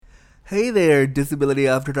Hey there, Disability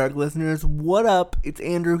After Dark listeners. What up? It's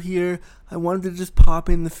Andrew here. I wanted to just pop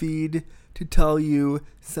in the feed to tell you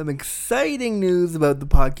some exciting news about the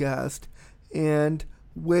podcast and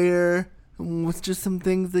with just some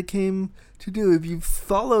things that came to do. If you've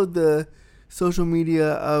followed the social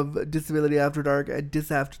media of Disability After Dark at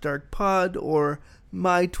DisAfterDarkPod or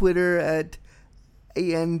my Twitter at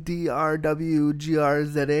ANDRWGRZA,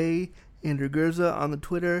 Andrew Gurza on the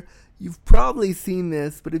Twitter, you've probably seen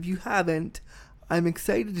this, but if you haven't, I'm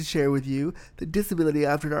excited to share with you that Disability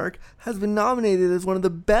After Dark has been nominated as one of the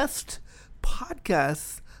best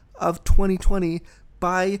podcasts of 2020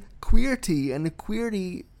 by Queerty, and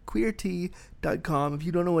queerty.com. If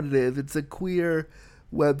you don't know what it is, it's a queer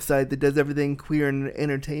website that does everything queer and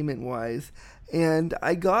entertainment-wise. And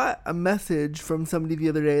I got a message from somebody the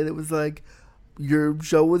other day that was like, your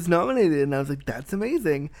show was nominated, and I was like, that's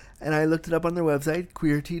amazing. And I looked it up on their website,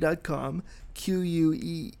 queerty.com,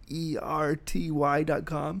 queerty.com.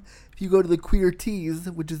 If you go to the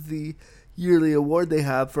Queerties, which is the yearly award they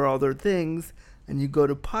have for all their things, and you go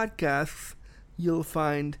to podcasts, you'll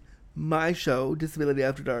find my show, Disability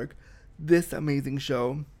After Dark, this amazing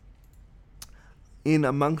show, in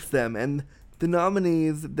amongst them. And the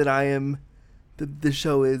nominees that the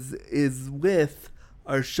show is with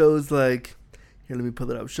are shows like, here, let me pull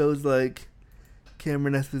it up. Shows like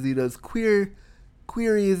Cameron Esposito's Query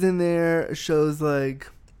is in there. Shows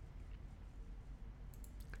like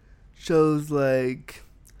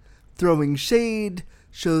Throwing Shade.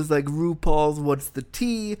 Shows like RuPaul's What's the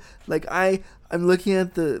Tea. Like I'm looking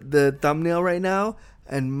at the thumbnail right now,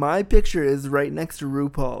 and my picture is right next to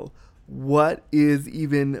RuPaul. What is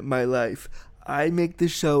even my life? I make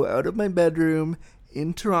this show out of my bedroom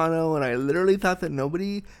in Toronto, and I literally thought that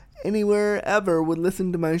nobody anywhere ever would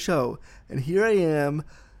listen to my show. And here I am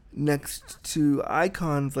next to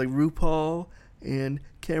icons like RuPaul and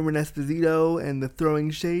Cameron Esposito and the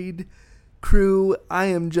Throwing Shade crew.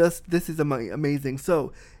 This is amazing.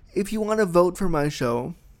 So if you want to vote for my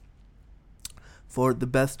show for the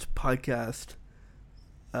best podcast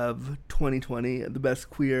of 2020, the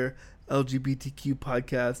best queer LGBTQ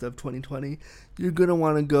podcast of 2020, you're going to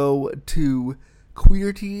want to go to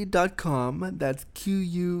queerty.com. That's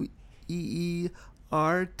QUEERTY.com.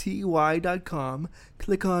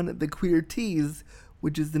 Click on the Queerties,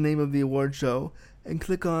 which is the name of the award show, and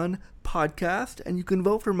click on podcast, and you can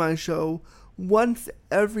vote for my show once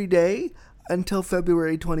every day until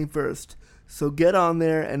February 21st. So get on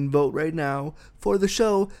there and vote right now for the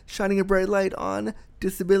show shining a bright light on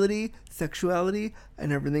disability, sexuality,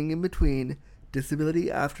 and everything in between.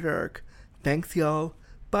 Disability After Dark. Thanks, y'all.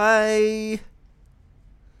 Bye.